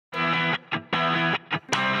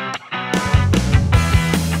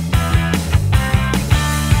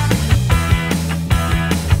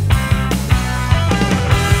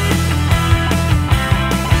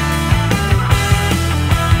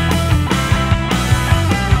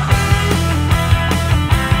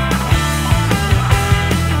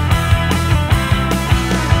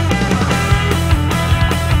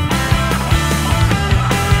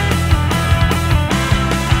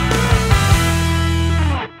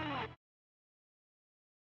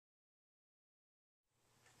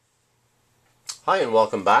Hi and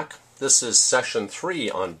welcome back. This is session 3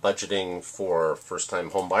 on budgeting for first-time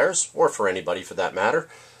home buyers, or for anybody for that matter.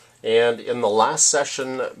 And in the last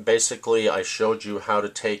session, basically I showed you how to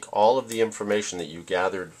take all of the information that you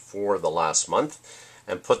gathered for the last month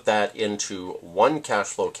and put that into one cash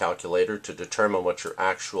flow calculator to determine what your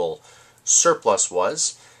actual surplus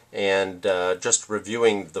was. And just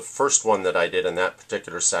reviewing the first one that I did in that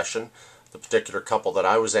particular session, the particular couple that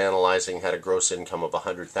I was analyzing had a gross income of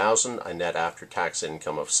 $100,000, a net after-tax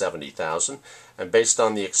income of $70,000, and based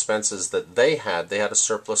on the expenses that they had a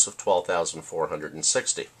surplus of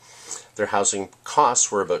 $12,460. Their housing costs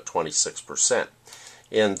were about 26%.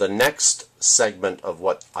 In the next segment of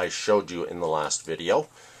what I showed you in the last video,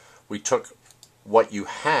 we took what you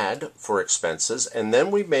had for expenses and then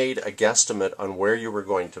we made a guesstimate on where you were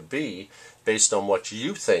going to be based on what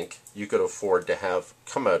you think you could afford to have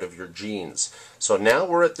come out of your jeans. So now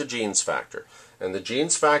we're at the jeans factor. And the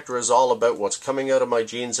jeans factor is all about what's coming out of my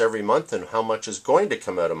jeans every month and how much is going to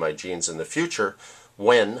come out of my jeans in the future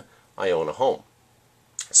when I own a home.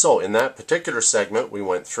 So in that particular segment we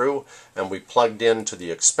went through and we plugged into the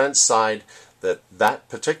expense side that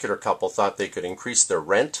particular couple thought they could increase their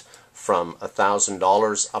rent from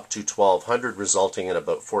 $1,000 up to $1,200, resulting in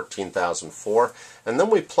about $14,400. And then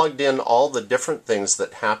we plugged in all the different things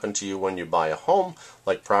that happen to you when you buy a home,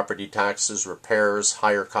 like property taxes, repairs,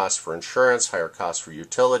 higher costs for insurance, higher costs for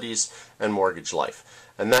utilities, and mortgage life.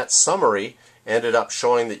 And that summary ended up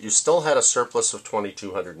showing that you still had a surplus of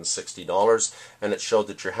 $2,260, and it showed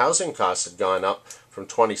that your housing costs had gone up from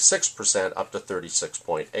 26% up to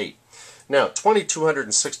 36.8%. Now,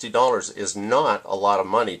 $2,260 is not a lot of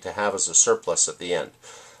money to have as a surplus at the end.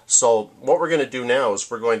 So what we're going to do now is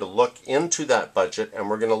we're going to look into that budget and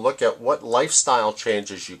we're going to look at what lifestyle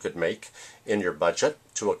changes you could make in your budget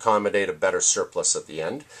to accommodate a better surplus at the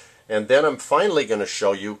end. And then I'm finally going to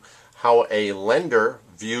show you how a lender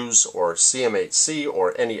views, or CMHC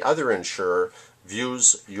or any other insurer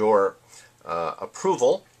views your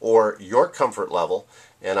approval or your comfort level.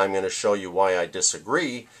 And I'm going to show you why I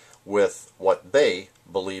disagree with what they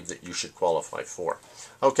believe that you should qualify for.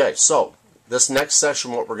 Okay, so this next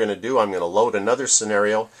session what we're going to do, I'm going to load another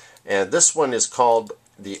scenario, and this one is called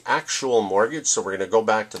the actual mortgage. So we're going to go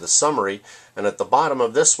back to the summary, and at the bottom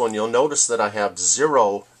of this one you'll notice that I have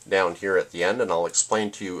 0 down here at the end, and I'll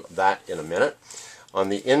explain to you that in a minute. On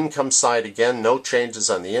the income side, again, no changes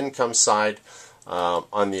on the income side.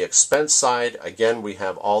 On the expense side, again, we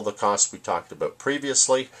have all the costs we talked about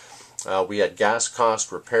previously. We had gas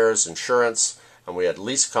costs, repairs, insurance, and we had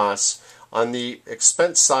lease costs. On the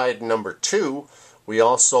expense side, number 2, we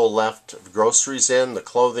also left groceries in, the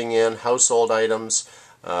clothing in, household items.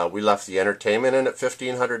 We left the entertainment in at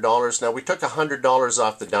 $1,500. Now, we took $100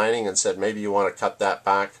 off the dining and said maybe you want to cut that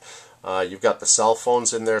back. You've got the cell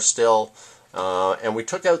phones in there still. And we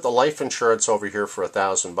took out the life insurance over here for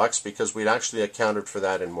 $1,000 because we'd actually accounted for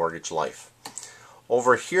that in mortgage life.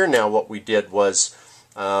 Over here now what we did was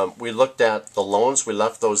we looked at the loans, we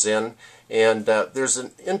left those in, and there's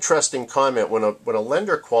an interesting comment. When a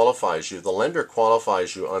lender qualifies you, the lender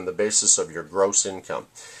qualifies you on the basis of your gross income.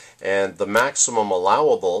 And the maximum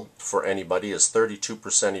allowable for anybody is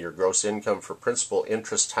 32% of your gross income for principal,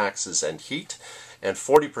 interest, taxes, and heat, and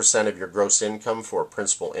 40% of your gross income for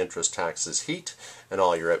principal, interest, taxes, heat, and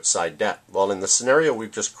all your outside debt. Well, in the scenario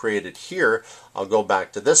we've just created here, I'll go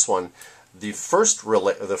back to this one. The first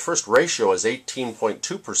ratio is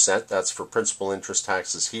 18.2%. That's for principal, interest,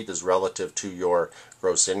 taxes, heat is relative to your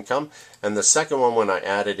gross income. And the second one, when I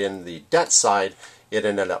added in the debt side, it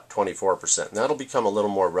ended up 24%. And that'll become a little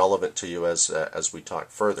more relevant to you as we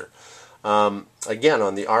talk further. Again,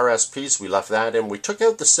 on the RSPs, we left that in. We took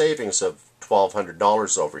out the savings of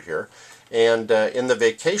 $1,200 over here. And in the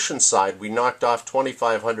vacation side, we knocked off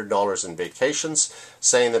 $2,500 in vacations,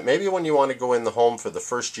 saying that maybe when you want to go in the home for the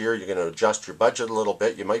first year, you're going to adjust your budget a little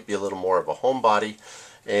bit. You might be a little more of a homebody.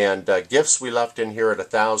 And gifts we left in here at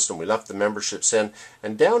 $1,000. We left the memberships in.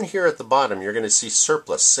 And down here at the bottom, you're going to see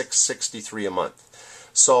surplus, $663 a month.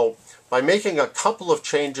 So by making a couple of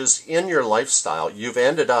changes in your lifestyle, you've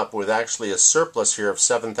ended up with actually a surplus here of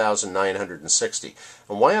 $7,960.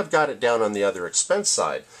 And why I've got it down on the other expense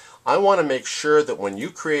side, I want to make sure that when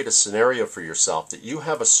you create a scenario for yourself that you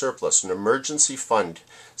have a surplus, an emergency fund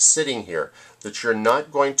sitting here, that you're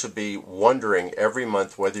not going to be wondering every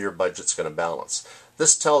month whether your budget's going to balance.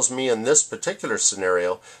 this tells me in this particular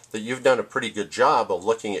scenario that you've done a pretty good job of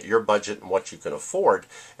looking at your budget and what you can afford.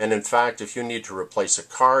 And in fact, if you need to replace a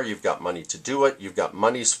car, you've got money to do it. You've got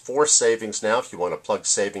monies for savings now if you want to plug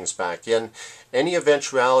savings back in. Any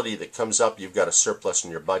eventuality that comes up, you've got a surplus in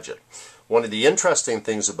your budget. One of the interesting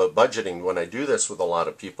things about budgeting, when I do this with a lot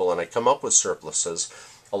of people and I come up with surpluses,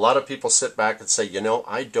 a lot of people sit back and say, you know,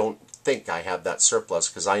 I don't think I have that surplus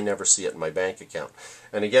because I never see it in my bank account.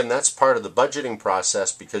 And again, that's part of the budgeting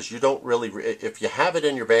process, because you don't really, if you have it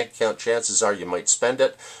in your bank account, chances are you might spend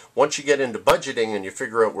it. Once you get into budgeting and you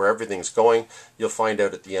figure out where everything's going, you'll find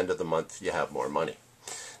out at the end of the month you have more money.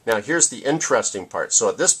 Now here's the interesting part. So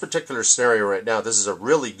at this particular scenario right now, this is a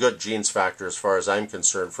really good genes factor as far as I'm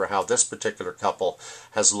concerned for how this particular couple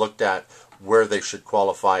has looked at where they should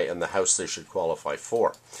qualify and the house they should qualify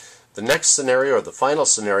for. The next scenario, or the final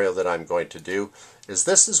scenario that I'm going to do, is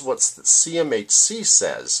this is what the CMHC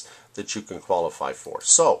says that you can qualify for.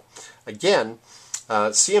 So again,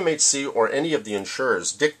 CMHC or any of the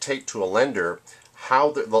insurers dictate to a lender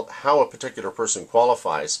how a particular person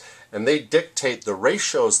qualifies, and they dictate the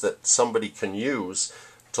ratios that somebody can use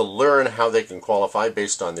to learn how they can qualify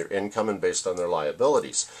based on their income and based on their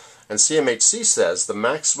liabilities. And CMHC says the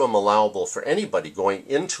maximum allowable for anybody going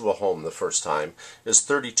into a home the first time is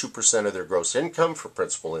 32% of their gross income for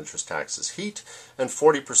principal, interest, taxes, heat, and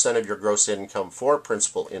 40% of your gross income for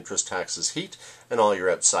principal, interest, taxes, heat, and all your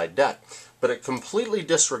outside debt. But it completely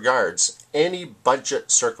disregards any budget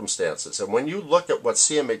circumstances. And when you look at what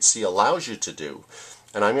CMHC allows you to do,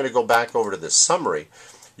 and I'm going to go back over to this summary,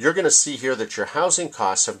 you're going to see here that your housing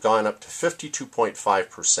costs have gone up to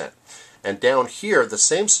 52.5%. And down here, the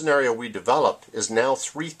same scenario we developed is now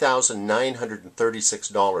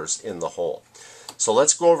 $3,936 in the hole. So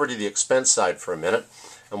let's go over to the expense side for a minute.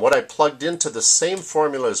 And what I plugged into the same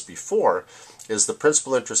formula as before is the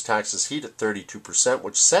principal, interest, taxes, heat at 32%,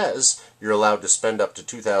 which says you're allowed to spend up to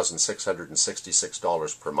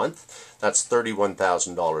 $2,666 per month. That's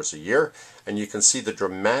 $31,000 a year. And you can see the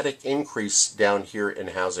dramatic increase down here in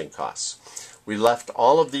housing costs. We left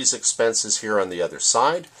all of these expenses here on the other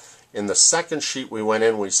side. In the second sheet we went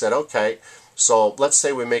in, we said, okay, so let's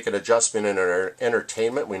say we make an adjustment in our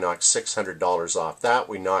entertainment. We knock $600 off that.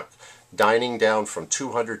 We knock dining down from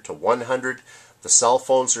 $200 to $100. The cell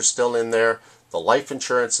phones are still in there. The life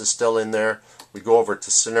insurance is still in there. We go over to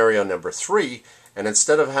scenario number 3, and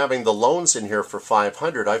instead of having the loans in here for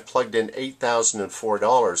 $500, I've plugged in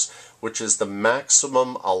 $8,004, which is the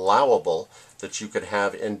maximum allowable that you could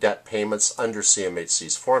have in debt payments under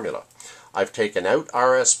CMHC's formula. I've taken out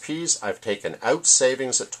RSPs, I've taken out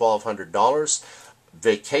savings at $1,200,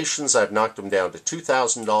 vacations I've knocked them down to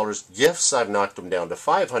 $2,000, gifts I've knocked them down to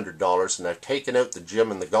 $500, and I've taken out the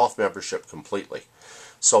gym and the golf membership completely.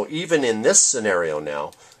 So even in this scenario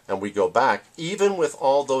now, and we go back, even with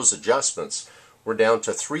all those adjustments, we're down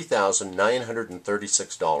to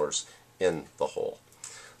 $3,936 in the hole.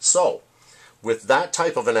 So with that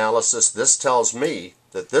type of analysis, this tells me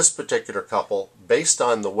that this particular couple, based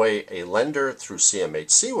on the way a lender through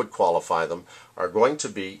CMHC would qualify them, are going to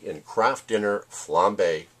be in craft dinner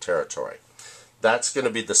flambe territory. That's going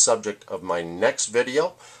to be the subject of my next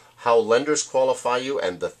video, how lenders qualify you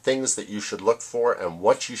and the things that you should look for and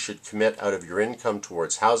what you should commit out of your income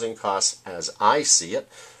towards housing costs as I see it,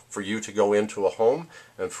 for you to go into a home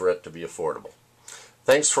and for it to be affordable.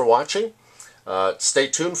 Thanks for watching. Stay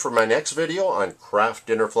tuned for my next video on craft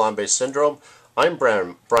dinner flambe syndrome. I'm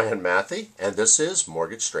Brian Matthey, and this is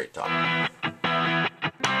Mortgage Straight Talk.